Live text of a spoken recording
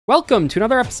Welcome to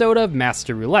another episode of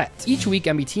Master Roulette. Each week,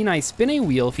 MBT and I spin a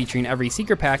wheel featuring every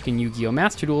secret pack in Yu-Gi-Oh!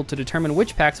 Master Duel to determine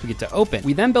which packs we get to open.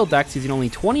 We then build decks using only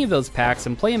 20 of those packs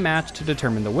and play a match to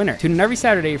determine the winner. Tune in every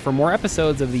Saturday for more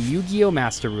episodes of the Yu-Gi-Oh!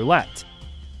 Master Roulette.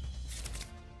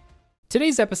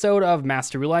 Today's episode of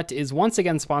Master Roulette is once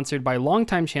again sponsored by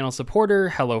longtime channel supporter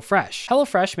HelloFresh.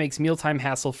 HelloFresh makes mealtime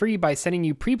hassle-free by sending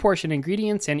you pre-portioned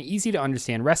ingredients and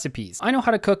easy-to-understand recipes. I know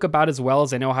how to cook about as well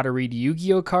as I know how to read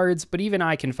Yu-Gi-Oh! Cards, but even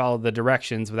I can follow the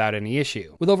directions without any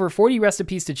issue. With over 40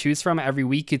 recipes to choose from every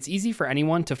week, it's easy for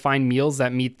anyone to find meals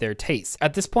that meet their tastes.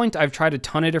 At this point, I've tried a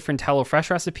ton of different HelloFresh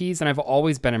recipes, and I've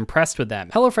always been impressed with them.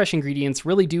 HelloFresh ingredients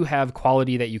really do have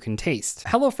quality that you can taste.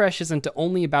 HelloFresh isn't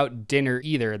only about dinner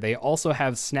either. They also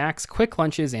have snacks, quick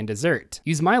lunches, and dessert.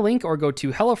 Use my link or go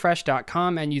to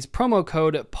HelloFresh.com and use promo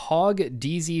code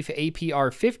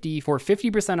POGDZEEFF50 for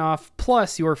 50% off,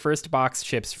 plus your first box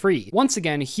ships free. Once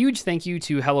again, huge thank you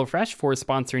to HelloFresh for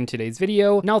sponsoring today's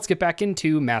video. Now let's get back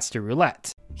into Master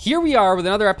Roulette. Here we are with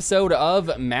another episode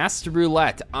of Master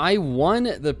Roulette. I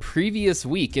won the previous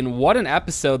week, and what an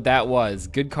episode that was.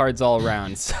 Good cards all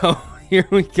around. So here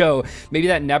we go. Maybe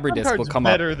that Never Disc will come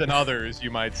up. Better than others,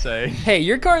 you might say. Hey,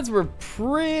 your cards were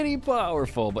pretty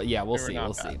powerful, but yeah, we'll see.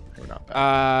 We'll see. We're not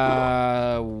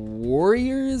bad.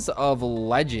 Warriors of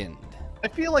Legend. I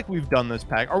feel like we've done this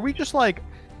pack. Are we just like,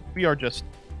 we are just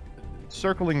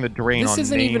circling the drain on names? This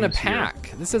isn't even a pack.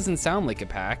 Here. This doesn't sound like a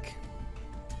pack.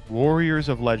 Warriors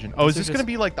of Legend. Oh, is this going to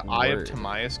be like the Eye of words.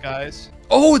 Timaeus guys?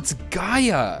 Oh, it's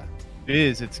Gaia. It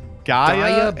is. It's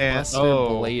Gaia and Buster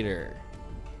Blader.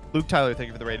 Luke Tyler, thank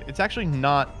you for the raid. It's actually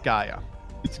not Gaia.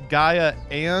 It's Gaia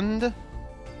and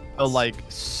the like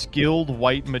skilled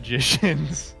white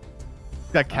magicians.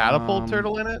 Got catapult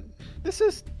turtle in it. This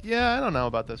is, yeah, I don't know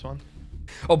about this one.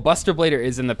 Oh, Buster Blader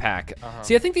is in the pack.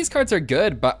 See, I think these cards are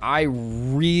good, but I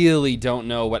really don't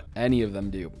know what any of them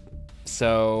do.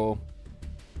 So,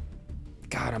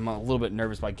 God, I'm a little bit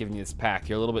nervous about giving you this pack.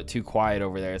 You're a little bit too quiet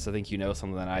over there, so I think you know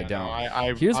something that I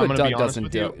don't. Here's what Doug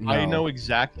doesn't do. No. I know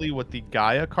exactly what the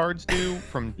Gaia cards do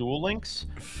from Duel Links,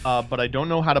 but I don't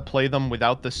know how to play them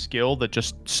without the skill that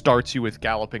just starts you with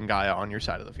Galloping Gaia on your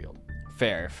side of the field.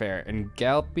 Fair, fair. And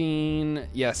Galloping,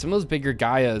 yeah, some of those bigger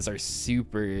Gaias are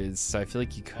supers, so I feel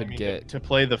like you could get... To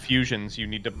play the fusions, you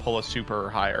need to pull a super or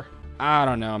higher. I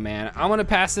don't know, man. I'm gonna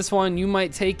pass this one. You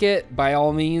might take it by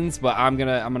all means, but I'm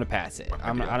gonna pass it.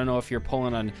 I don't know if you're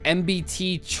pulling an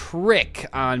MBT trick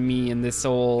on me in this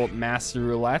old Master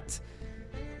Roulette.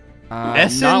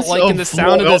 Not liking the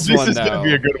sound of this one, though. This is gonna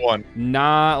be a good one.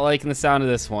 Not liking the sound of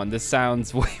this one. This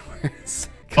sounds way worse.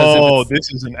 Oh,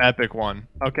 this is an epic one.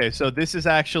 Okay, so this is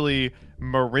actually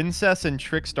Marincess and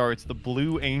Trickstar. It's the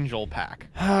Blue Angel pack.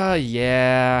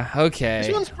 Yeah, okay.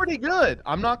 This one's pretty good.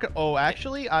 I'm not gonna... Oh,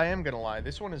 actually, I am gonna lie.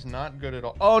 This one is not good at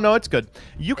all. Oh, no, it's good.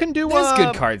 You can do... There's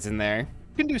good cards in there.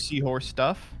 You can do Seahorse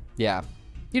stuff. Yeah.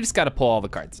 You just gotta pull all the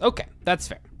cards. Okay, that's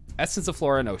fair. Essence of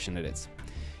Flora and Ocean it is.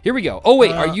 Here we go. Oh,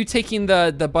 wait, are you taking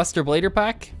the Buster Blader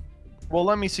pack? Well,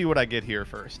 let me see what I get here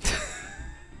first.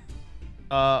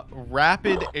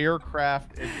 Rapid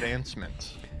Aircraft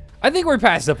Advancement. I think we're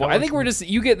past the point. I think we're just,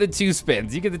 you get the 2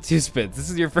 spins. You get the 2 spins. This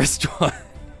is your first one.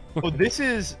 Oh, this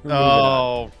is,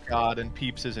 oh God, and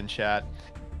Peeps is in chat.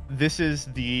 This is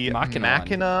the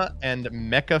Machina and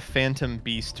Mecha Phantom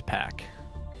Beast pack.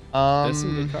 There's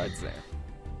some good cards there.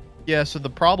 Yeah, so the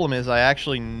problem is I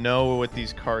actually know what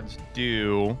these cards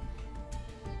do.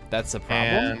 That's the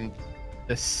problem? And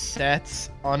the set's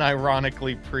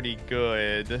unironically pretty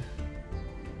good.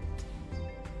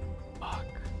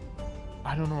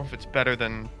 I don't know if it's better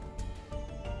than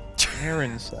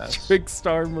Marincess.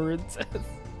 Trickstar Marincess.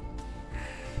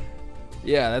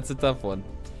 Yeah, that's a tough one.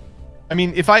 I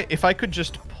mean, if I could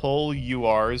just pull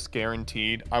URs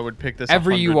guaranteed, I would pick this.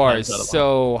 Every UR is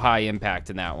so high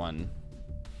impact in that one.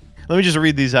 Let me just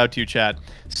read these out to you, chat.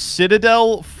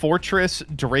 Citadel, Fortress,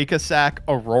 Dracosac,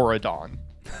 Auroradon.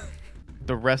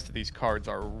 The rest of these cards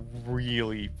are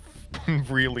really,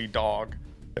 really dog.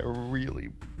 They're really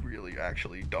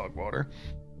actually dog water.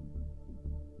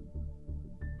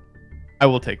 I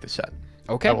will take the set.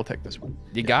 Okay. I will take this one.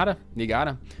 You gotta.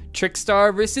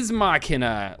 Trickstar versus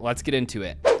Machina. Let's get into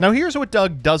it. Now here's what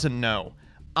Doug doesn't know.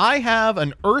 I have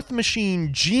an Earth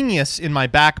Machine genius in my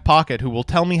back pocket who will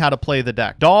tell me how to play the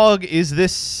deck. Dog, is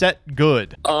this set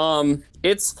good?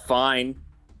 It's fine.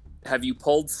 Have you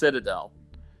pulled Citadel?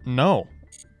 No.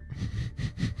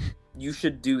 You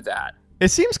should do that. It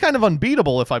seems kind of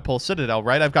unbeatable if I pull Citadel,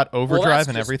 right? I've got Overdrive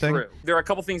and everything. True. There are a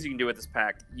couple things you can do with this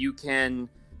pack. You can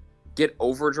get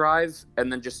Overdrive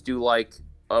and then just do like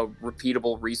a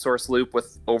repeatable resource loop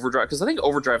with Overdrive. Because I think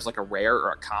Overdrive is like a rare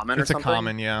or a common or something. It's a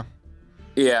common, yeah.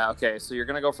 Yeah, okay, so you're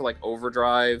gonna go for like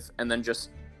overdrive and then just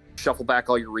shuffle back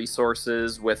all your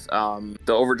resources with the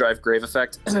overdrive grave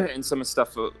effect and some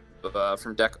stuff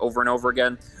from deck over and over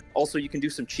again. Also, you can do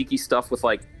some cheeky stuff with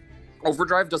like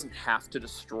overdrive doesn't have to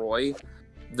destroy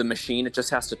the machine, it just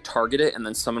has to target it and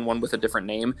then summon one with a different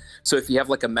name. So if you have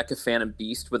like a Mecha Phantom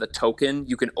Beast with a token,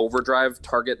 you can overdrive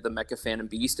target the Mecha Phantom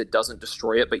Beast. It doesn't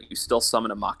destroy it, but you still summon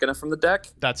a Machina from the deck.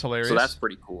 That's hilarious. So that's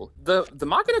pretty cool. The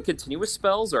Machina continuous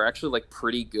spells are actually like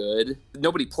pretty good.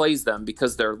 Nobody plays them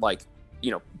because they're like,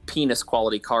 you know, penis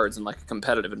quality cards in like a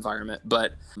competitive environment,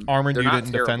 but armored unit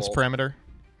and defense parameter.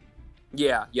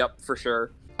 Yeah, yep, for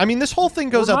sure. I mean, this whole thing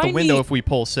goes out the window if we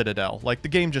pull Citadel. Like, the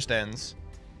game just ends.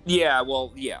 Yeah,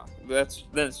 well, yeah. Then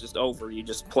it's just over. You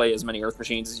just play as many Earth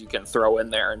Machines as you can throw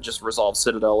in there and just resolve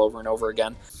Citadel over and over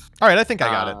again. All right, I think I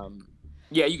got it.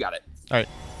 Yeah, you got it. All right.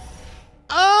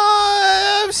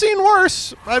 I've seen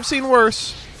worse. I've seen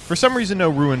worse. For some reason, no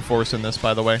Ruin Force in this,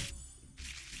 by the way.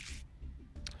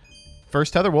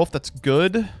 First Tether Wolf, that's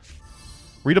good.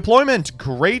 Redeployment,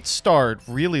 great start.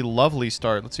 Really lovely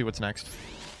start. Let's see what's next.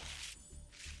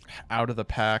 Out of the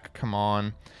pack, come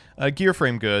on. Gear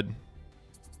frame, good.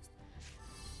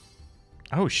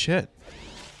 Oh, shit.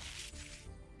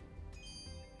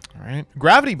 All right.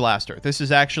 Gravity Blaster. This is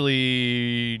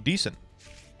actually decent.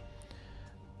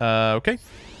 Okay.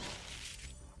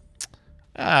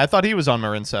 I thought he was on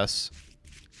Marincess.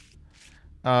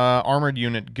 Armored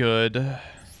unit, good.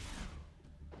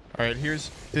 All right, here's...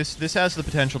 This has the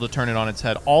potential to turn it on its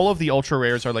head. All of the ultra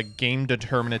rares are, like, game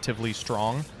determinatively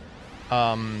strong.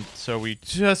 So we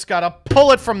just gotta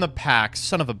pull it from the pack.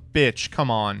 Son of a bitch,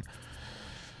 come on.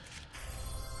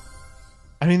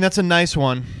 I mean, that's a nice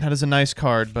one. That is a nice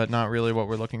card, but not really what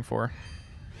we're looking for.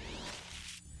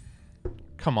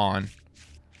 Come on.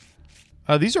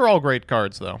 These are all great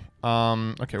cards, though.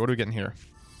 Okay, what are we getting here?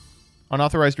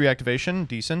 Unauthorized reactivation,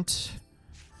 decent.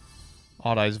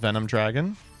 Odd Eyes Venom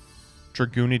Dragon.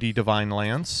 Dragoonity Divine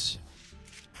Lance.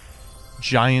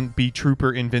 Giant Bee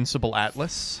Trooper Invincible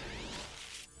Atlas.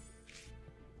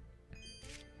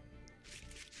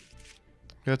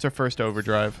 That's our first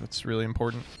overdrive. That's really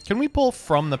important. Can we pull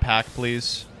from the pack,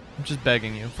 please? I'm just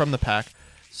begging you. From the pack.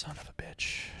 Son of a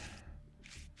bitch.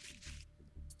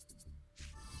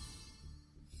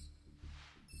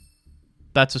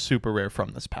 That's a super rare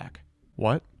from this pack.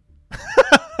 What?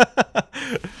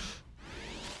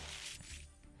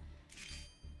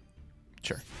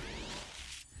 Sure.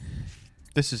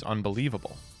 This is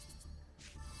unbelievable.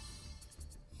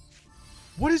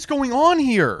 What is going on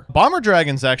here? Bomber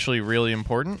Dragon's actually really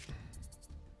important.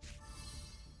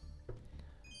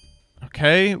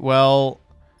 Okay, well,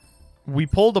 we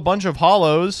pulled a bunch of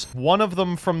hollows, one of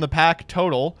them from the pack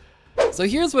total. So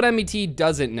here's what MBT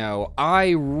doesn't know.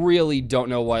 I really don't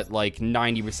know what like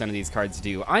 90% of these cards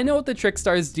do. I know what the Trick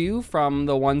Stars do from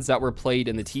the ones that were played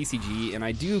in the TCG, and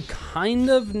I do kind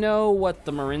of know what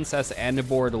the Marincess and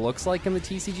board looks like in the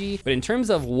TCG, but in terms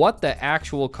of what the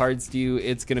actual cards do,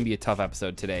 it's gonna be a tough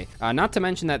episode today. Not to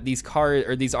mention that these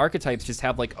archetypes just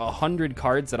have like 100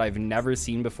 cards that I've never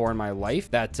seen before in my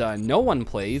life that no one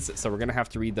plays, so we're gonna have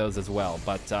to read those as well.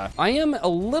 But I am a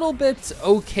little bit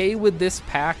okay with this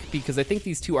pack because I think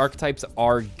these two archetypes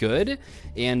are good,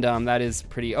 and that is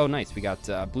pretty... Oh, nice. We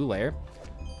got blue layer.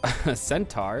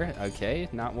 Centaur. Okay,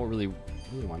 not what really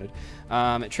wanted.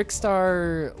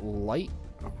 Trickstar Light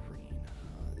Arena.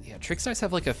 Yeah, Trickstars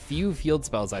have like a few field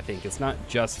spells, I think. It's not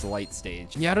just Light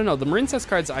Stage. Yeah, I don't know. The Marincess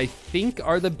cards, I think,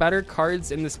 are the better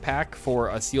cards in this pack for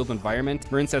a sealed environment.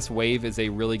 Marincess Wave is a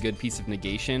really good piece of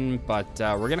negation, but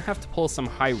we're gonna have to pull some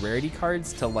high rarity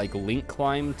cards to like link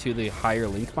climb to the higher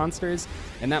link monsters,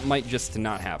 and that might just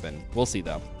not happen. We'll see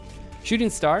though. Shooting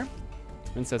Star,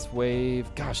 Marincess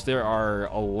Wave. Gosh, there are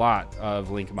a lot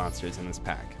of link monsters in this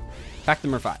pack. Pack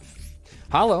number 5.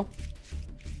 Hollow,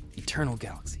 Eternal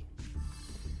Galaxy.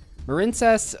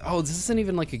 Marincess, oh, this isn't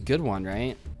even like a good one,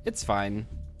 right? It's fine.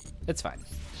 It's fine.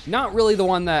 Not really the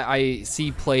one that I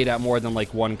see played at more than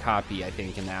like one copy, I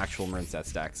think, in the actual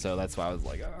Marincess deck. So that's why I was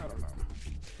like, I don't know.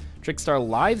 Trickstar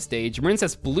Live Stage,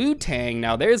 Marincess Blue Tang.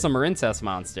 Now there's a Marincess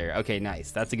monster. Okay, nice.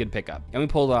 That's a good pickup. And we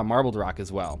pulled Marbled Rock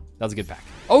as well. That was a good pack.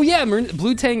 Oh yeah,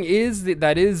 Blue Tang is the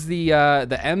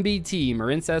MBT,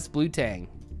 Marincess Blue Tang.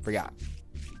 Forgot.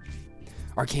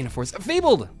 Arcana Force,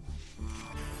 Fabled.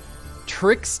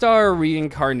 Trickstar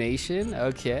Reincarnation.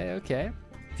 Okay, okay.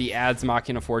 The adds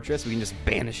Machina Fortress. We can just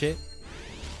banish it.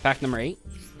 Pack number 8.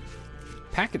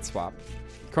 Packet Swap.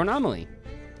 Chronomaly.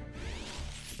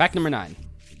 Pack number 9.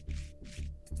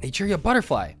 Naturia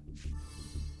Butterfly.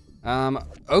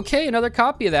 Okay, another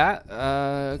copy of that.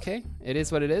 Okay, it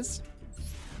is what it is.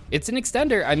 It's an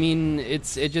extender. I mean, it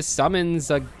just summons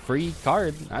a free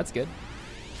card. That's good.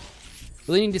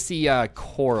 Really need to see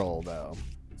Coral, though.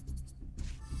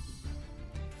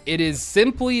 It is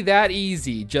simply that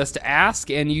easy. Just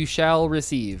ask and you shall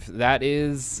receive. That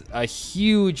is a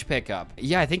huge pickup.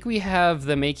 Yeah, I think we have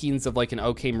the makings of like an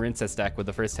okay Marincess deck with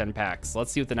the first 10 packs.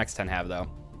 Let's see what the next 10 have, though.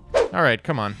 All right,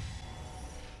 come on.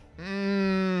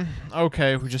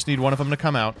 Okay, we just need one of them to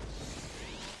come out.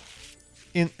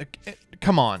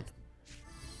 Come on.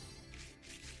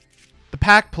 The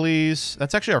pack, please.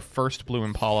 That's actually our first blue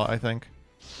Impala, I think.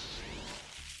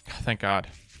 Thank God.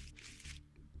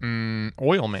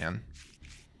 Oil Man.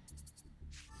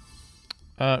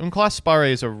 Unclass Spare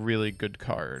is a really good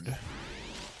card.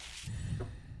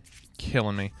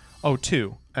 Killing me. Oh,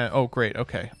 2. Oh, great.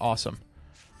 Okay, awesome.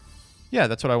 Yeah,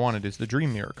 that's what I wanted, is the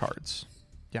Dream Mirror cards.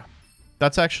 Yeah.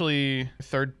 That's actually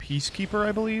third Peacekeeper,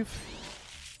 I believe.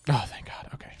 Oh, thank God.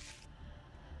 Okay.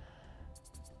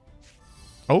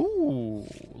 Oh,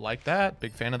 like that.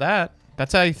 Big fan of that.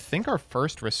 That's, I think, our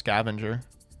first Risk Scavenger.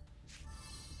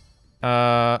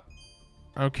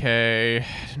 Okay.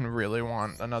 Didn't really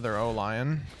want another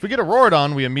O-Lion. If we get a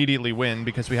Auroradon, we immediately win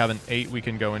because we have an 8 we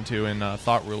can go into in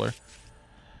Thought Ruler.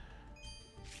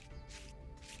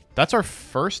 That's our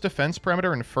first defense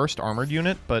parameter and first armored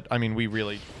unit, but, I mean, we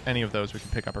really... Any of those we can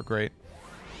pick up are great.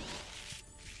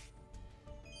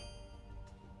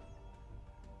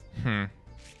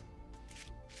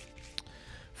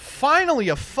 Finally,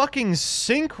 a fucking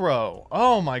Synchro!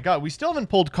 Oh my God, we still haven't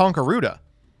pulled Conqueruda.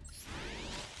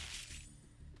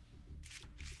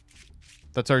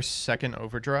 That's our second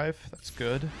Overdrive. That's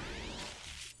good.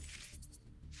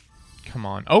 Come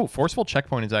on. Oh, Forceful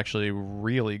Checkpoint is actually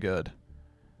really good.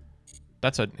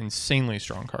 That's an insanely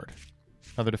strong card.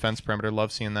 Another defense parameter.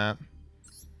 Love seeing that.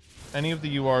 Any of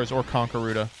the URs or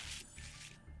Conqueruda.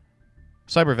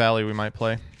 Cyber Valley we might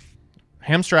play.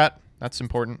 Hamstrat. That's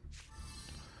important.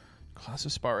 Class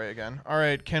of Spare again. All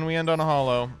right, can we end on a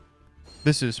holo?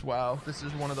 This is, wow, this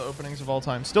is one of the openings of all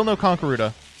time. Still no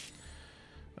Conqueruda.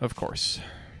 Of course.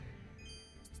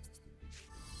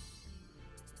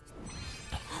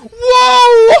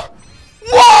 Whoa!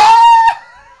 Whoa!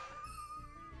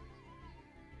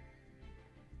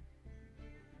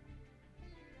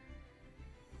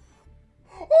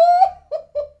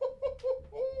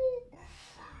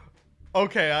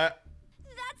 Okay,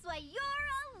 That's why you're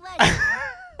a legend.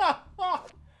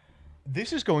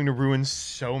 This is going to ruin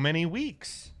so many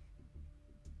weeks.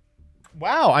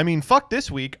 Wow, I mean, fuck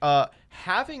this week.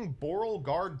 Having Boral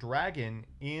Guard Dragon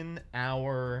in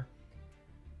our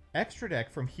extra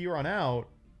deck from here on out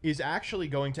is actually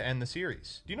going to end the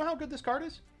series. Do you know how good this card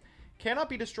is? Cannot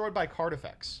be destroyed by card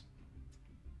effects.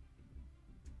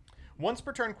 Once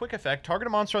per turn quick effect, target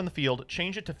a monster on the field,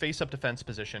 change it to face-up defense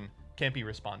position, can't be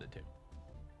responded to.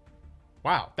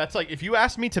 Wow, that's like, if you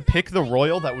asked me to pick the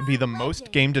Royal that would be the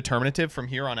most game determinative from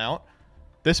here on out,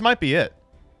 this might be it.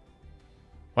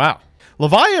 Wow.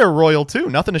 Leviathan Royal too,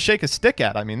 nothing to shake a stick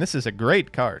at. I mean, this is a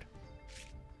great card.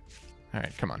 All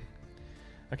right, come on.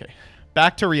 Okay,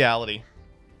 back to reality.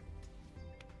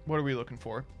 What are we looking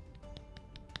for?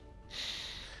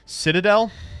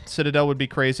 Citadel? Citadel would be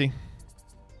crazy.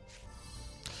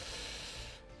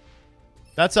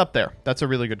 That's up there. That's a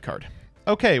really good card.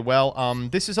 Okay, well,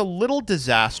 this is a little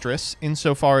disastrous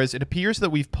insofar as it appears that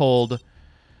we've pulled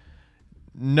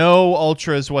no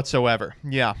ultras whatsoever.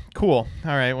 Yeah, cool.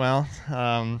 All right, well,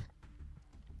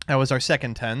 that was our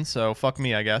second 10, so fuck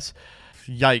me, I guess.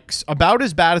 Yikes. About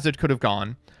as bad as it could have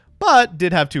gone, but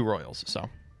did have 2 Royals, so.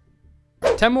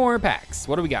 10 more packs.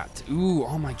 What do we got? Ooh,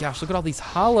 oh my gosh, look at all these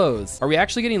holos. Are we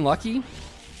actually getting lucky?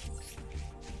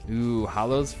 Ooh,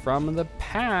 holos from the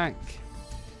pack.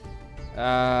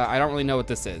 I don't really know what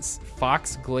this is.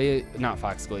 Fox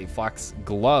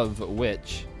Glove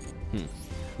Witch.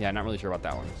 Yeah, not really sure about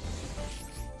that one.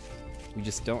 We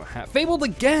just don't have... Fabled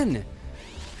again!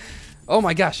 Oh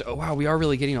my gosh. Oh wow, we are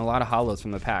really getting a lot of holos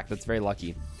from the pack. That's very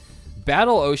lucky.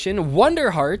 Battle Ocean,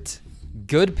 Wonderheart.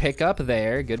 Good pickup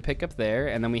there, good pickup there.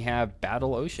 And then we have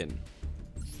Battle Ocean.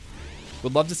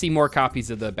 Would love to see more copies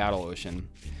of the Battle Ocean.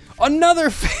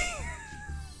 Another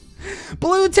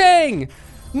Blue Tang!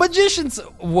 Magicians!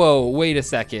 Whoa, wait a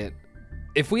second.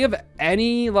 If we have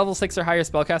any level 6 or higher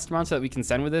spellcaster monster that we can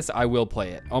send with this, I will play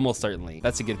it. Almost certainly.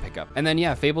 That's a good pickup. And then,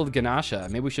 yeah, Fabled Ganasha.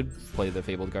 Maybe we should play the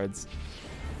Fabled cards.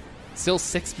 Still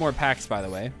 6 more packs, by the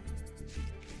way.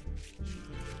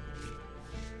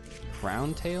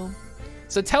 Crown Tail?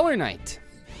 So Teller Knight.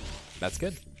 That's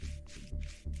good.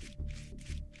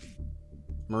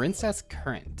 Marincess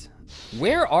Current.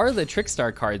 Where are the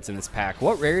Trickstar cards in this pack?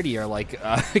 What rarity are like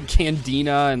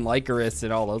Candina and Lycoris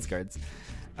and all those cards?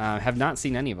 Have not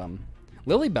seen any of them.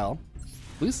 Lilybell,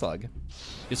 Blue Slug.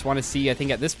 Just want to see, I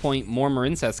think at this point, more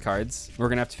Marincess cards. We're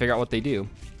going to have to figure out what they do.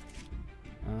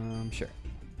 Sure.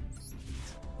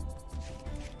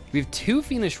 We have 2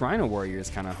 Fiendish Rhino Warriors,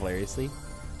 kind of hilariously.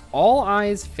 All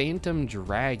Eyes Phantom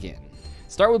Dragon.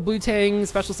 Start with Blue Tang,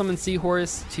 special summon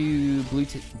Seahorse to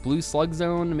Blue Slug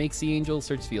Zone, make Sea Angel,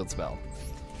 search field spell.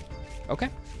 Okay.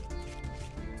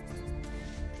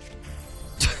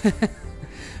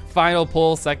 Final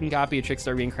pull, second copy of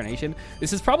Trickstar Reincarnation.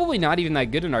 This is probably not even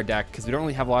that good in our deck because we don't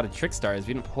really have a lot of Trickstars.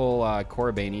 We didn't pull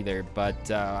Korribane either,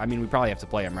 but I mean, we probably have to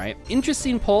play him, right?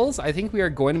 Interesting pulls. I think we are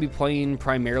going to be playing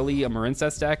primarily a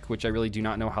Marincess deck, which I really do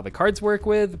not know how the cards work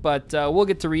with, but we'll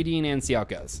get to reading and see how it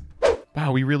goes.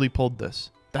 Wow, we really pulled this.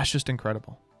 That's just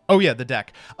incredible. Oh yeah, the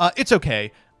deck. It's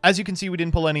okay. As you can see, we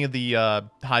didn't pull any of the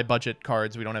high budget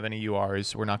cards. We don't have any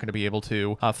URs. We're not going to be able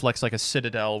to flex like a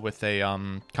Citadel with a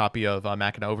copy of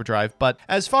Machina Overdrive. But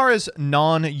as far as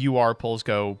non-UR pulls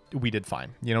go, we did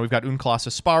fine. You know, we've got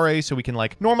Unclass Spare, so we can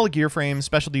like normal gear frame,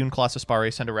 specialty Unclass Spare,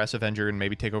 send a Res Avenger, and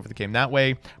maybe take over the game that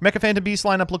way. Mecha Phantom Beast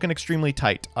lineup looking extremely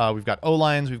tight. We've got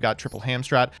O-Lines, we've got triple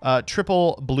Hamstrat,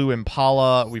 triple Blue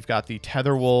Impala, we've got the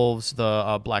Tether Wolves,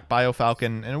 the Black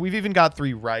Biofalcon, and we've even got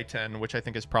 3 Raiten, which I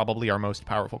think is probably our most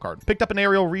powerful card. Picked up an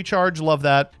aerial recharge, love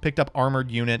that. Picked up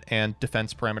armored unit and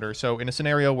defense perimeter. So in a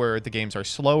scenario where the games are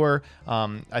slower,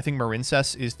 I think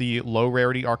Marincess is the low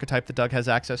rarity archetype that Doug has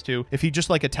access to. If he just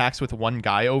like attacks with one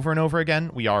guy over and over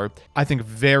again, we are, I think,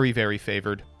 very, very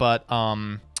favored. But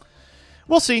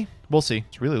we'll see. We'll see.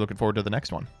 Just really looking forward to the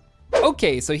next one.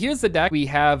 Okay, so here's the deck. We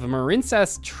have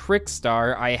Marincess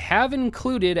Trickstar. I have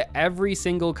included every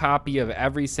single copy of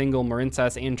every single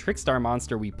Marincess and Trickstar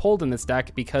monster we pulled in this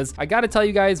deck because I gotta tell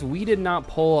you guys, we did not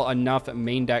pull enough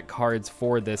main deck cards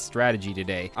for this strategy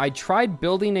today. I tried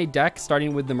building a deck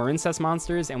starting with the Marincess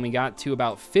monsters and we got to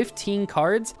about 15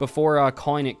 cards before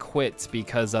calling it quits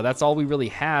because that's all we really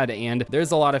had, and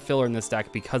there's a lot of filler in this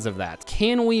deck because of that.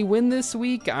 Can we win this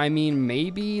week? I mean,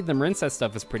 maybe. The Marincess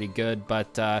stuff is pretty good,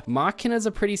 but Machina is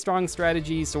a pretty strong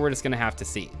strategy, so we're just gonna have to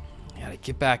see. Gotta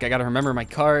get back. I gotta remember my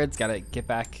cards. Gotta get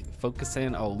back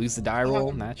focusing. Oh, lose the die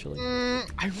roll naturally.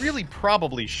 I really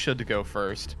probably should go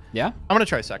first. Yeah? I'm gonna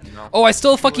try second though. Oh, I still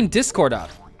have fucking Discord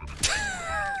up.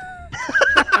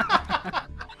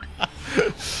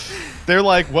 They're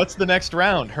like, what's the next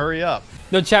round? Hurry up.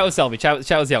 No, chat was telling me. Chat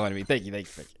was yelling at me. Thank you.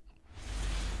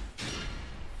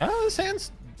 Oh, this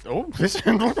hand's... Oh, this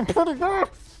hand's looking pretty good.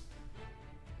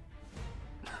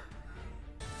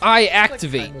 I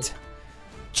activate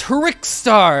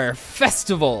Trickstar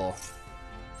Festival.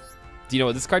 Do you know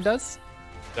what this card does?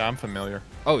 Yeah, I'm familiar.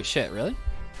 Oh shit, really?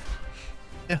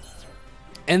 Yeah.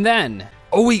 And then,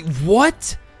 oh wait,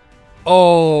 what?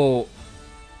 Oh,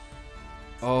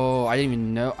 I didn't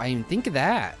even know. I didn't even think of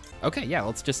that. Okay, yeah,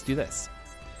 let's just do this.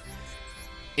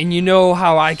 And you know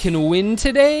how I can win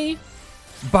today?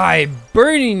 By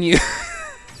burning you.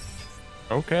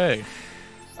 Okay.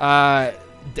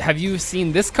 Have you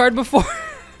seen this card before?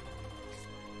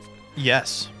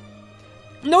 Yes.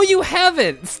 No, you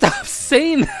haven't. Stop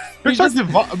saying that.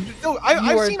 No,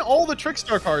 I've seen all the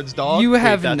Trickstar cards, dog. You Wait,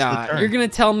 have that's the not. turn. You're going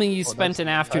to tell me you Oh, spent an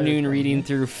afternoon reading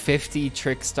through 50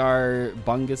 Trickstar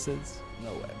bunguses?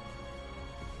 No way.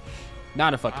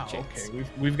 Not a fucking chance. Okay,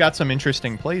 we've got some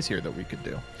interesting plays here that we could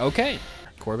do. Okay.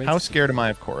 Korribane's How scared am I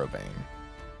of Korribane?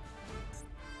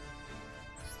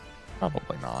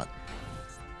 Probably not.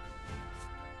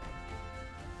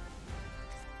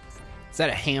 Is that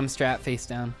a Hamstrat face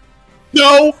down?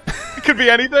 No! It could be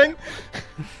anything.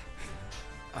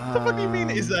 What the fuck do you mean,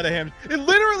 is that a ham? It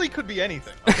literally could be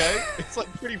anything, okay? It's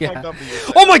like pretty Yeah. fucked up. That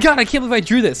you're Oh my god, I can't believe I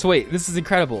drew this. Wait, this is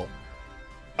incredible.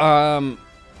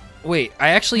 Wait, I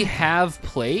actually have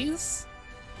plays?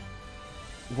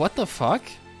 What the fuck?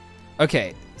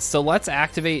 Okay, so let's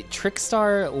activate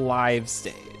Trickstar Live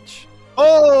Stage.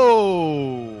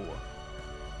 Oh!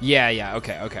 Yeah,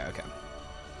 okay.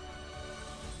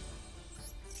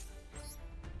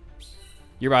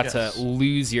 You're about to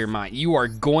lose your mind. You are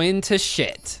going to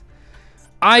shit.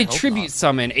 I tribute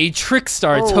summon a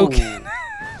Trickstar token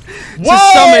to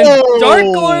summon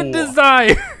Darklord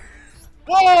Desire.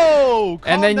 Whoa!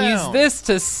 And then use this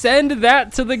to send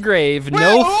that to the grave.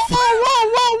 No.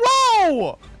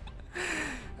 Whoa!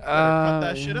 Cut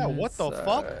that shit out. What the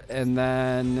fuck? And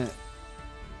then.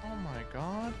 Oh my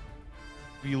god.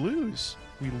 We lose.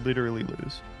 We literally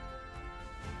lose.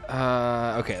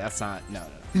 Okay, that's not. No.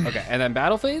 Okay, and then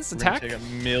battle phase attack. Take a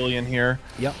million here.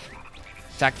 Yep.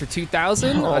 Attack for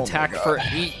 2,000. Oh attack for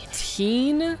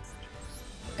 18.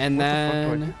 And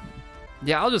then.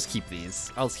 Yeah, I'll just keep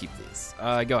these. Go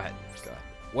ahead.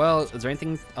 Well, is there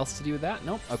anything else to do with that?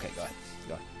 Nope. Okay, go ahead.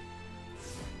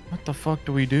 What the fuck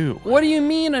do we do? What do you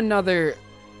mean another?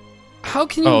 How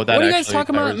can you? Oh, what that are you guys actually-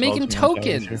 talking that about making results in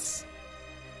intelligence. tokens?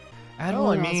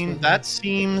 Well, I mean, that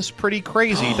seems pretty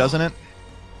crazy, doesn't it?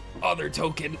 other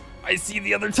token. I see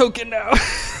the other token now.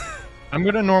 I'm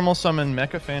gonna normal summon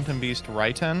Mecha Phantom Beast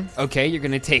Raiten. Okay, you're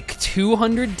gonna take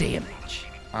 200 damage.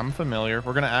 I'm familiar.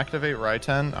 We're gonna activate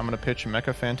Raiten. I'm gonna pitch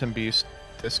Mecha Phantom Beast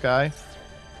this guy.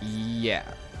 Yeah,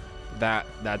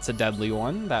 that's a deadly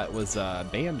one. That was a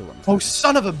banned one. Oh,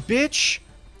 son of a bitch!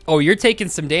 Oh, you're taking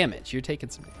some damage. You're taking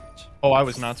some damage. Oh, I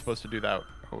was not supposed to do that.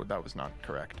 Oh, that was not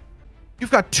correct. You've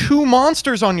got 2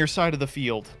 monsters on your side of the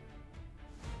field.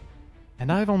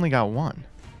 And I've only got 1.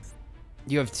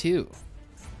 You have 2.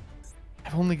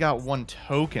 I've only got 1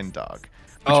 token, dog.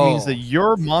 Which means that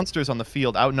your monsters on the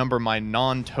field outnumber my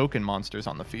non-token monsters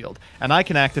on the field. And I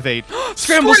can activate...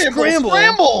 Scramble, scramble!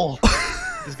 Scramble!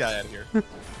 This guy out of here.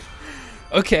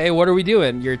 Okay, what are we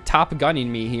doing? You're top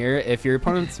gunning me here. If your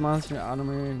opponent's monster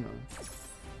automated...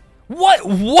 What?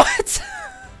 What?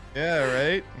 Yeah,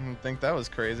 right? I didn't think that was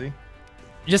crazy.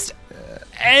 Just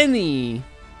any...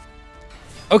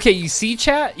 Okay, you see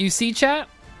chat? You see chat?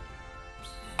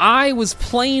 I was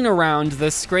playing around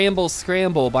the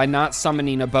scramble by not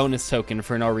summoning a bonus token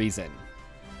for no reason.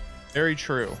 Very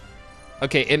true.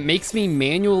 Okay, it makes me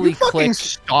manually You fucking click.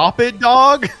 stop it,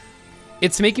 dog!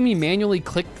 It's making me manually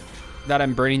click that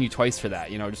I'm burning you twice for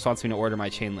that. You know, it just wants me to order my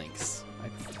chain links.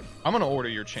 I'm gonna order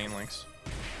your chain links.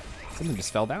 Something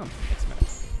just fell down.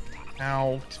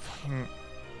 Ow. Fucking...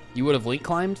 You would have link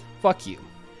climbed? Fuck you.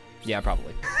 Yeah,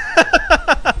 probably.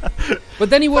 But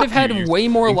then he would have had way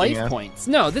more life points.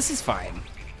 No, this is fine.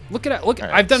 Look at it. Look, right,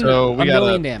 I've done so a we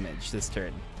million damage this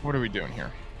turn. What are we doing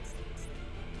here?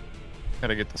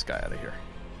 Gotta get this guy out of here.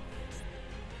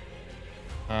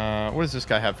 What does this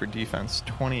guy have for defense?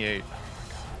 28. Oh my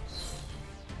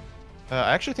god.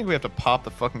 I actually think we have to pop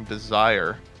the fucking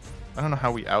Desire. I don't know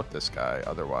how we out this guy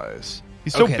otherwise.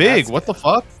 He's so Okay, big. that's What the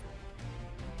fuck?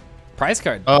 Prize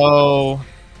card. Oh.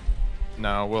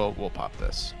 No, we'll pop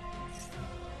this.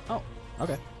 Oh,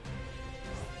 okay.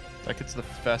 That gets the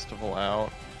festival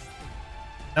out.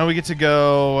 Now we get to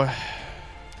go.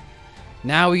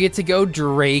 Now we get to go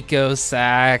Draco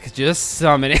Sack. Just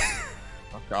summon it.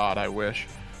 Oh god, I wish.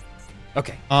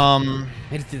 Okay.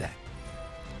 Made it through that.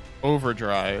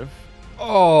 Overdrive.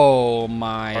 Oh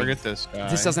my. Target this guy.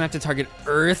 This doesn't have to target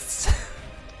Earths.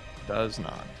 Does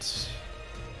not.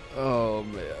 Oh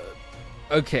man.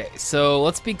 Okay, so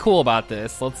let's be cool about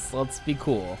this. Let's be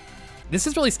cool. This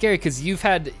is really scary because you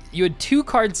had 2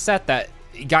 cards set that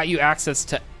got you access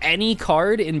to any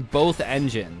card in both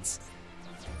engines.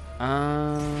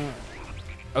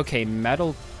 Okay,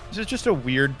 metal. This is just a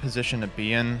weird position to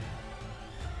be in.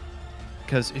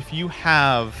 Because if you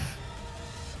have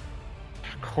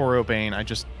Korobane, I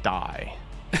just die.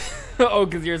 Oh,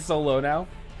 because you're so low now?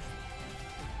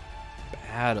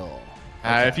 Battle.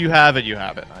 Okay. If you have it, you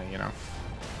have it. You know.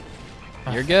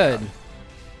 You're good.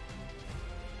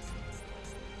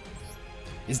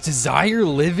 Is Desire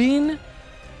living?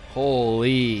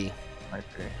 Holy. Might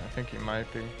be. I think he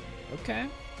might be. Okay.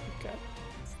 Okay.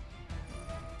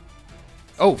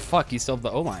 Oh, fuck. You still have the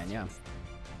O-line, yeah.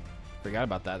 Forgot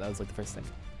about that. That was like the first thing.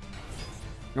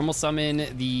 Normal summon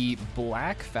the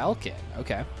Black Falcon.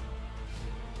 Okay.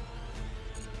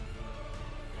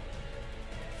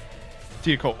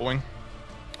 See a Colt Wing.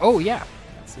 Oh, yeah.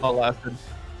 All lasted.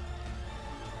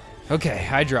 Okay,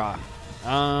 I draw.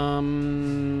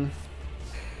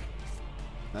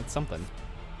 That's something.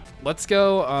 Let's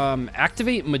go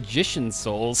activate Magician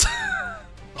Souls.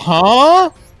 Huh?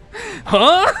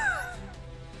 Huh?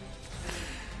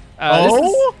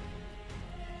 Oh?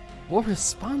 What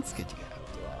response could you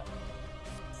have to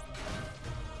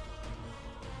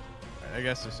that? I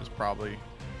guess this is probably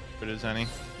good as any.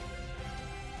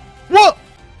 What?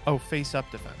 Oh, face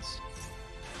up defense.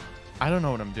 I don't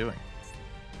know what I'm doing.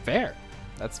 Fair.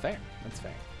 That's fair. That's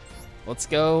fair. Let's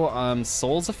go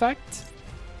Souls effect.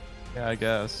 Yeah, I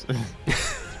guess.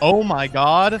 Oh my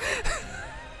god.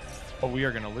 Oh, we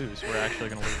are gonna lose. We're actually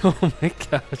gonna lose. Oh my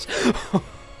gosh.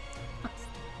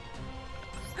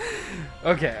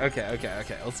 Okay.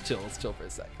 Let's chill for a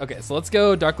sec. Okay, so let's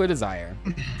go Darkler Desire.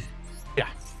 Yeah.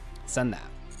 Send that.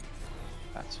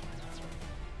 That's fine.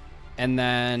 And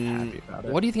then, Happy about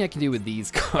it. what do you think I can do with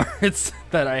these cards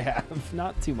that I have?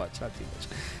 Not too much.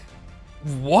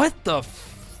 What the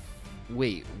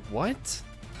wait, what?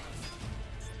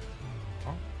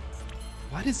 Oh.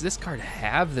 Why does this card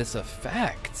have this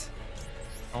effect?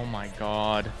 Oh my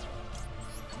god.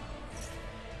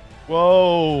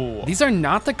 Whoa. These are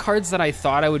not the cards that I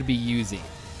thought I would be using.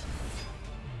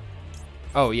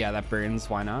 Oh yeah, that burns.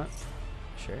 Why not?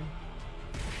 Sure.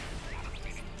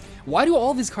 Why do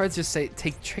all these cards just say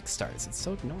take trick stars? It's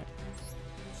so annoying.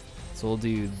 So we'll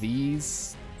do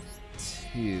these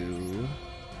two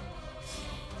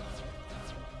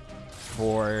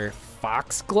for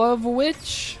Foxglove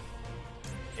Witch.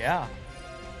 Yeah.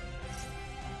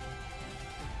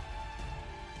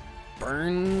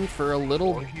 Burn for a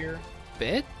little Here.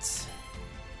 bit.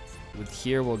 With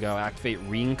here we'll go activate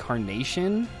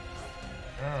Reincarnation.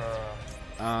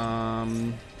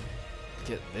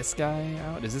 Get this guy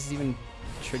out. Does this even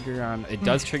trigger on? It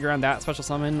does trigger on that special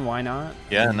summon. Why not?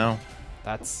 Yeah, no.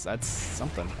 That's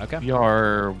something. Okay.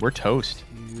 We're toast.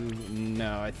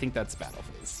 No, I think that's battle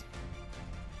phase.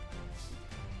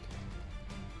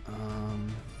 All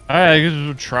right, I guess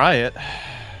we'll try it.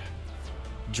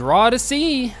 Draw to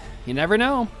see. You never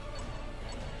know.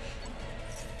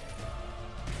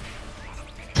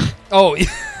 Oh,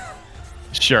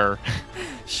 Sure.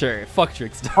 sure. Fuck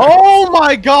Trickstar. Oh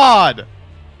my god!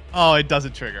 Oh, it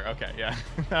doesn't trigger. Okay, yeah.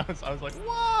 I was like,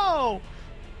 whoa!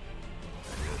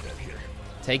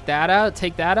 Take that out.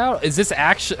 Take that out. Is this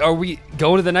actually? Are we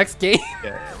go to the next game?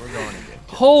 Yeah, we're going again.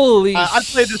 Holy I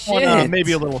played this one shit.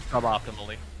 maybe a little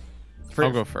suboptimally.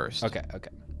 I'll go first. Okay. Okay.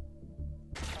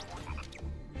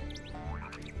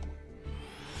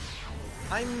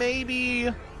 I maybe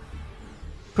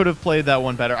could have played that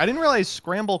one better. I didn't realize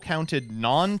Scramble counted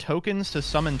non-tokens to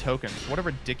summon tokens. What a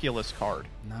ridiculous card.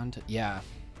 Yeah.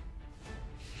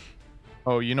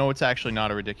 Oh, you know what's actually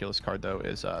not a ridiculous card, though,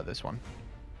 is this one.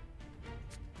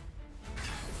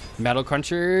 Metal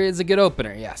Cruncher is a good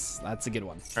opener. Yes, that's a good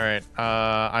one. All right.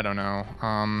 I don't know.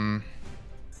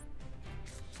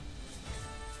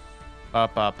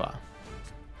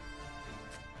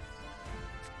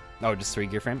 Oh, just 3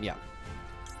 gear frame? Yeah.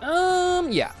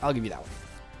 Yeah, I'll give you that one.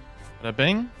 Bada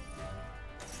bing.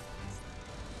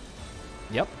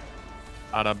 Yep.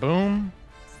 Bada boom.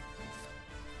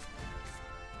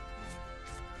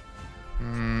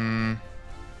 And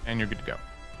you're good to go.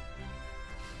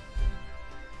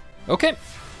 Okay.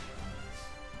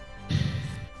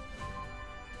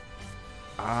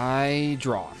 I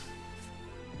draw.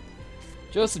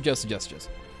 Joseph.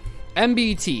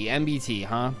 MBT,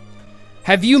 huh?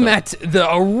 Have you met the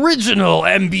original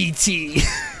MBT?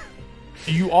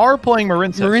 You are playing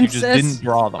Marincess. You just didn't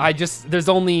draw them. There's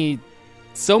only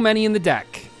so many in the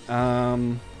deck.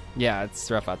 Yeah,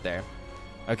 it's rough out there.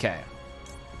 Okay.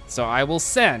 So I will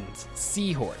send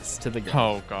Seahorse to the game.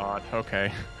 Oh god.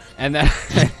 Okay. And then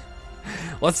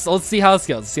let's see how this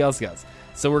goes.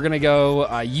 So we're gonna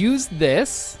go use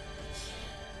this.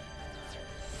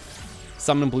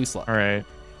 Summon Blue Slug. All right.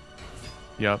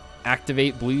 Yep.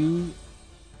 Activate Blue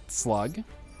Slug.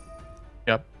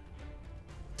 Yep.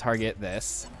 Target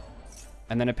this.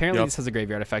 And then apparently this has a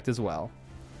graveyard effect as well.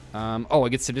 Oh, it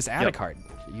gets to just add a card.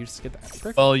 You just get that.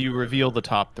 Perfect. Well, you reveal the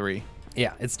top 3.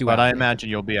 Yeah, it's dual. But I imagine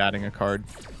you'll be adding a card.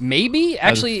 Maybe?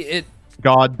 Actually,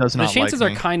 God does not the chances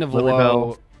like are me. kind of Lily low.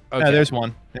 Bell. Okay. Yeah, there's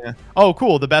one. Yeah. Oh,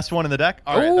 cool. The best one in the deck?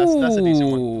 All right, that's a decent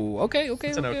one. Okay.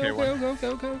 It's an okay one.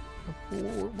 Okay.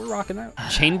 We're rocking that.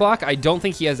 Chain Block, I don't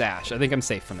think he has Ash. I think I'm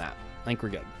safe from that. I think we're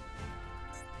good.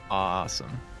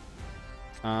 Awesome.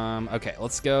 Okay,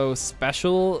 let's go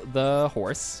special the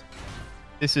horse.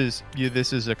 This is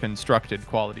a constructed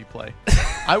quality play.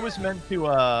 I was meant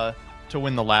to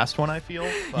win the last one, I feel.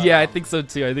 But, yeah, I think so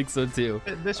too.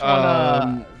 This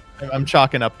one I'm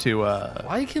chalking up to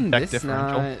why can deck this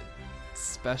differential. not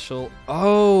special?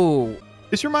 Oh,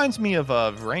 This reminds me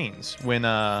of Reigns when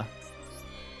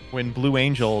Blue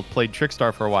Angel played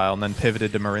Trickstar for a while and then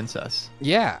pivoted to Marincess.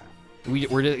 yeah.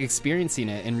 We're experiencing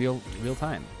it in real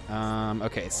time.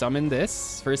 Okay, summon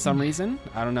this for some reason.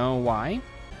 I don't know why.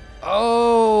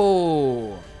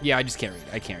 Oh, yeah. I just can't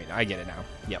read. I get it now.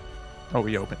 Yep. Oh,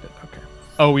 we opened it. Okay.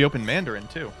 Oh, we opened Mandarin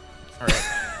too. All right.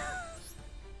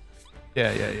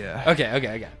 Yeah. Okay.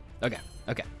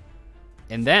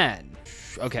 And then,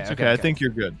 okay. I think you're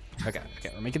good. Okay.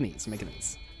 We're making these.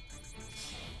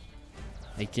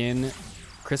 Making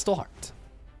Crystal Heart.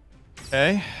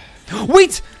 Okay.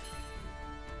 Wait!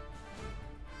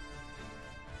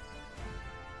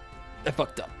 I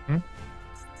fucked up.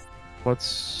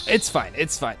 It's fine.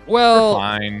 Well,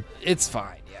 fine. It's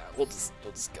fine. Yeah, we'll just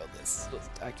go this. We'll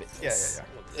activate this.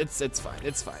 Yeah. It's fine.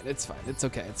 It's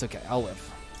okay. I'll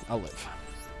live.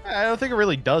 I don't think it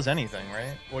really does anything,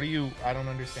 right? I don't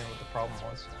understand what the problem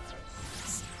was.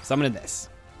 Summoning this.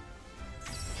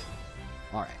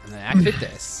 All right, and then activate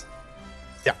this.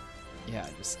 Yeah,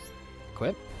 just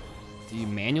equip. Do you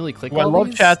manually click Well, I all love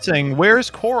these? chat saying, "Where's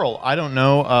Coral?" I don't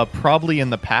know. Probably in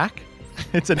the pack.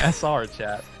 It's an SR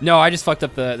chat. No, I just fucked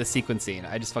up the sequencing.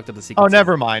 Oh,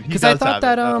 never mind. Because I thought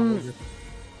that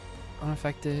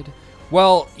unaffected.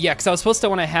 Well, yeah, because I was supposed to,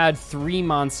 when I had 3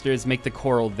 monsters, make the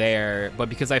coral there, but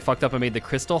because I fucked up and made the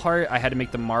crystal heart, I had to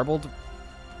make the marbled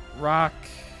rock.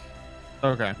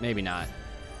 Okay. Maybe not.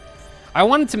 I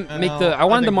wanted to make the. I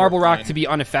wanted the marble rock fine. to be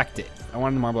unaffected. I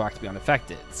wanted the marble rock to be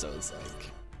unaffected, so it's like.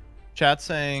 Chat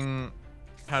saying,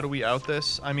 how do we out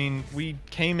this? I mean, we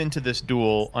came into this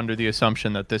duel under the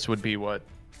assumption that this would be what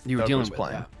You were Doug dealing was with.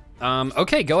 playing. Yeah.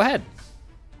 Okay, go ahead.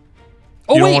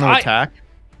 Oh You wait, don't want to attack?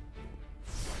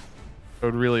 I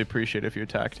would really appreciate if you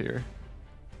attacked here.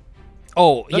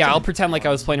 Oh That's yeah, an I'll pretend like I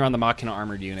was playing around the Machina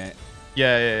armored unit.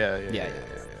 Yeah, Yeah,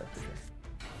 for sure.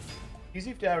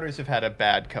 Easy doubters have had a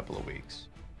bad couple of weeks.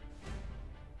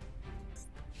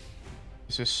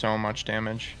 This is so much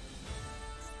damage.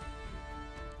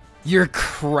 You're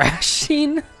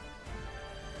crashing?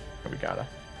 We gotta.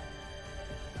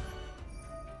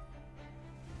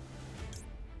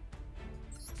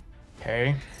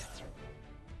 Okay.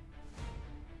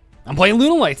 I'm playing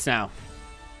Lunalights now.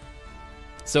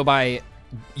 So by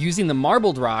using the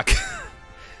marbled rock,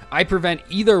 I prevent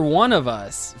either one of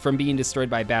us from being destroyed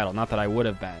by battle. Not that I would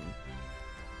have been.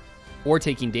 Or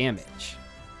taking damage.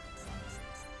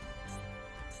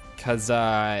 Because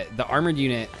the armored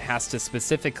unit has to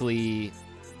specifically...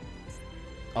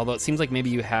 Although it seems like maybe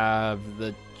you have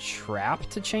the trap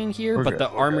to chain here, We're but good, the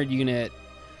we're armored unit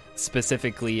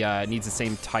specifically needs the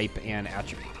same type and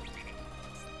attribute.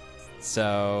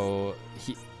 So,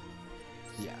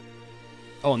 yeah.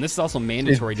 Oh, and this is also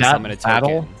mandatory to that summon a token.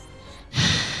 battle?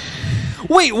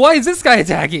 Wait, why is this guy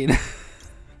attacking?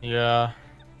 Yeah.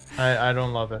 I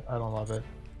don't love it. I don't love it.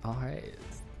 All right.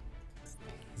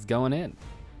 He's going in.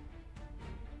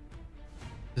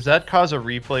 Does that cause a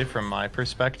replay from my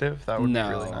perspective? That would No,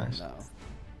 be really nice. no.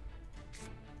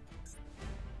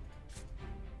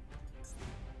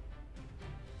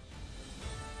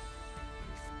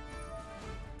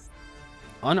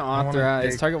 Unauthorized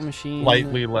take target machine.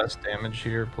 Slightly less damage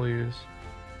here, please.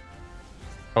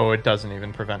 Oh, it doesn't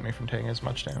even prevent me from taking as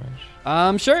much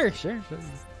damage. Sure.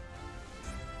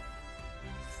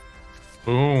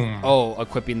 Boom. Oh,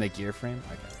 equipping the gear frame.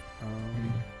 Okay.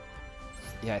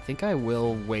 Yeah, I think I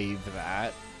will waive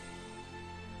that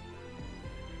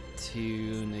to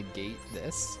negate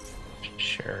this.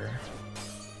 Sure.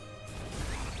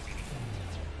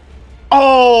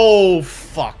 Oh,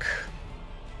 fuck.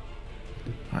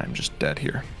 I'm just dead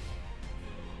here.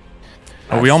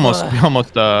 Oh, we almost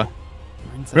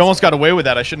got away with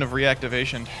that. I shouldn't have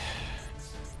reactivationed.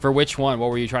 For which one? What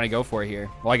were you trying to go for here?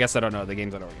 Well, I guess I don't know. The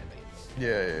game's not organized.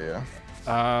 Yeah.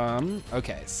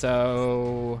 Okay,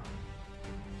 so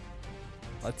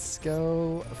let's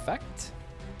go effect.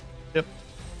 Yep.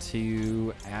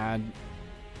 To add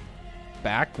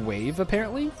back wave,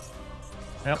 apparently.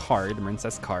 Yep. Card,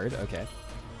 Marincess card. Okay.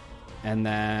 And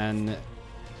then,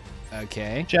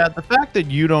 okay. Chad, the fact that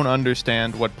you don't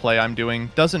understand what play I'm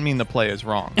doing doesn't mean the play is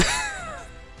wrong.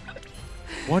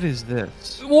 What is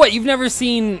this? What? You've never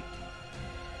seen?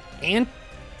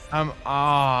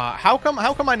 How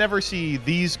come I never see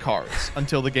these cards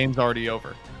until the game's already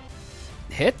over?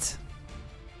 Hit?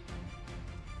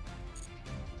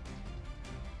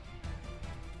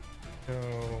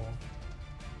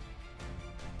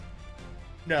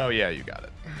 No, yeah, you got it.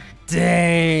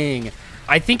 Dang.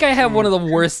 I think I have one of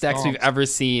the worst decks we've ever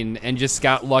seen and just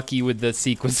got lucky with the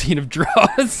sequencing of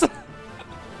draws.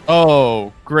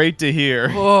 Oh, great to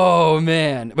hear. Oh,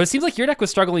 man. But it seems like your deck was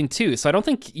struggling too, so I don't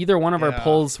think either one of our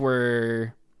pulls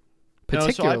were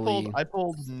particularly... No, so I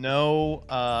pulled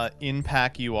no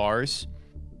in-pack URs.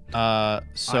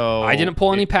 So I didn't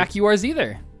pull any pack URs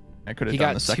either. I could have He done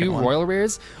got the second 2 one. Royal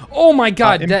Rares. Oh my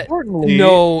god, that Importantly,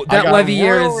 no, that I got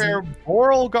Levier Royal is Rare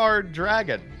Boral Guard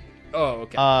Dragon. Oh,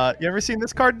 okay. You ever seen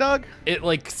this card, Doug? It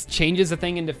like changes a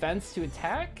thing in defense to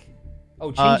attack? Oh,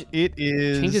 It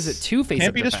is changes it to face can't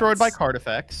up be defense. destroyed by card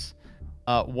effects.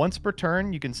 Once per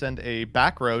turn, you can send a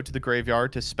back row to the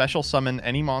graveyard to special summon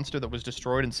any monster that was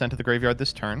destroyed and sent to the graveyard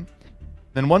this turn.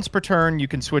 Then once per turn, you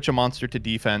can switch a monster to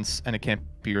defense, and it can't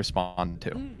be responded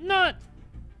to. Not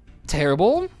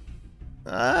terrible.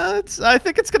 I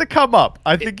think it's gonna come up.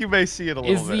 I think you may see it a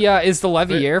little bit. Is the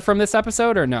Levier from this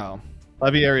episode or no?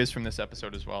 Levier is from this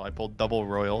episode as well. I pulled double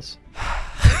royals.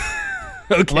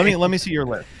 Okay. Let me see your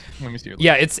list. Let me see your list.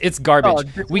 Yeah, it's garbage.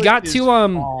 Oh, We got to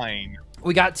fine.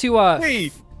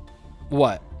 Wait,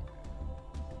 what?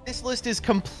 this list is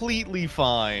completely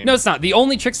fine. No, it's not. The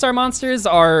only Trickstar monsters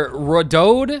are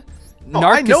Rodode,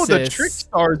 Narcissus. I know the trick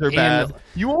stars are bad.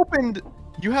 and-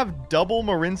 You have double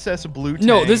Marincess blue.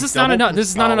 No, this is not double enough. This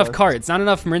is not enough Crystallis. cards. Not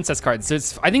enough Marincess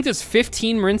cards. I think there's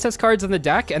 15 Marincess cards in the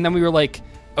deck, and then we were like,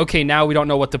 okay, now we don't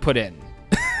know what to put in.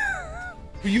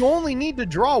 You only need to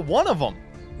draw one of them.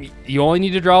 You only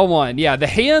need to draw one. Yeah, the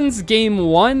hands game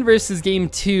 1 versus game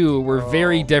 2 were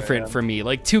very different for me.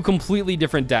 Like 2 completely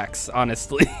different decks,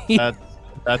 honestly.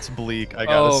 That's bleak, I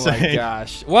gotta say. Oh my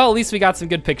gosh. Well, at least we got some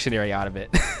good Pictionary out of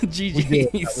it.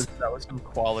 GG's. That was some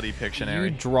quality Pictionary. You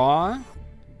draw,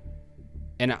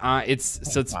 and it's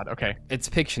okay. It's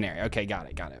Pictionary. Okay, got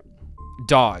it.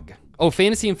 Dog. Oh,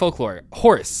 fantasy and folklore.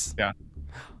 Horse. Yeah.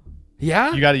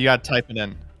 Yeah. You gotta type it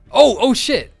in. Oh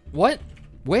shit. What?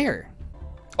 Where?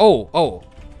 Oh.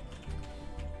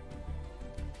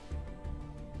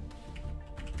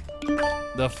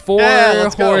 The 4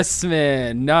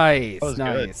 horsemen. Nice. That was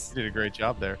nice. Good. You did a great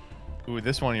job there. Ooh,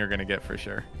 this one you're gonna get for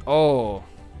sure. Oh.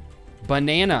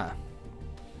 Banana.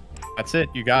 That's it.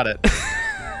 You got it.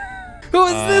 Who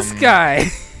is this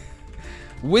guy?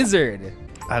 Wizard.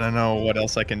 I don't know what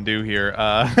else I can do here.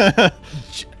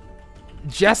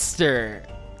 Jester.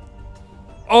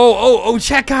 Oh,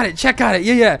 chat got it.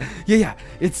 Yeah.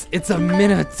 It's a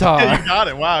Minotaur. You got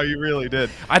it. Wow, you really did.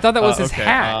 I thought that was his okay,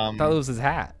 hat. I thought it was his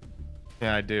hat.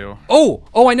 Yeah, I do. Oh,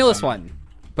 I know this one.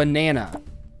 Banana.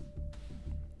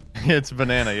 It's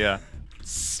banana, yeah.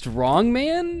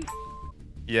 Strongman?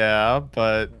 Yeah,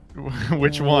 but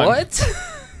which one? What?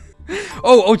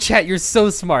 Oh, chat, you're so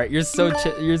smart. You're so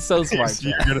smart.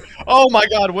 Oh my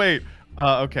god, wait.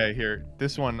 Okay, here.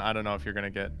 This one, I don't know if you're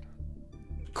gonna get.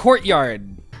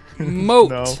 Courtyard. Moat.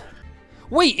 No.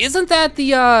 Wait, isn't that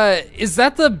is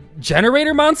that the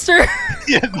generator monster?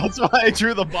 Yeah, that's why I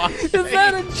drew the box. Is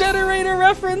that a generator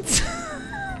reference?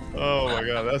 Oh my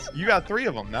god, you got 3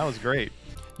 of them. That was great.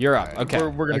 You're up. Okay.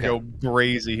 We're gonna go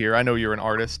crazy here. I know you're an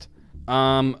artist.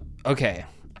 Okay.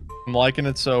 I'm liking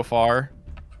it so far.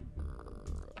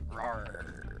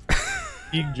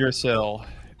 Yggdrasil.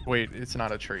 Wait, it's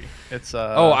not a tree. It's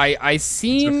Oh, I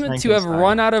seem to have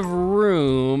run out of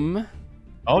room.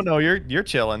 Oh no, you're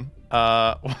chilling.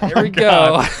 There we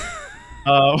go.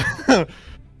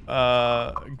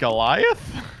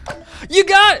 Goliath? You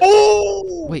got.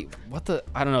 Oh! Wait, what the?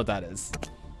 I don't know what that is.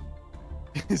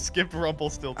 Skip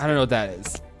Rumpelstiltskin. I don't know what that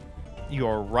is.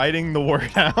 You're writing the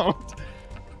word out.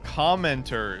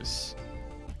 Commenters.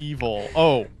 Evil.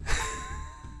 Oh.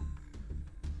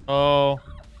 Oh.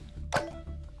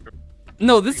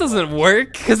 No, this doesn't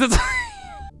work because it's.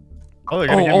 Oh, they're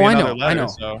gonna give me another letter, I know.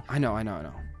 So. I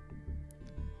know.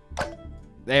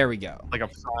 There we go. Like a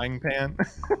frying pan.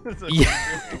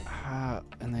 Yeah.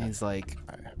 And then he's like.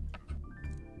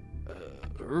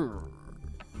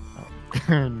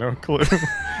 No clue.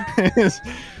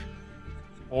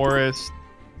 Forest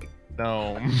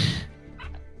gnome.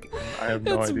 I have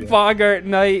no idea. It's Bogart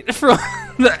Knight from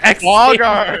the X.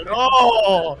 Bogart!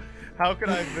 Oh! How could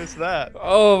I miss that?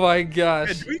 Oh my gosh.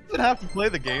 Hey, do we even have to play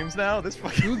the games now? This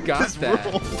fucking Who got that?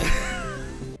 Rules.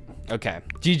 Okay.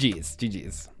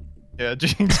 GG's. Yeah,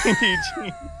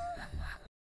 GG.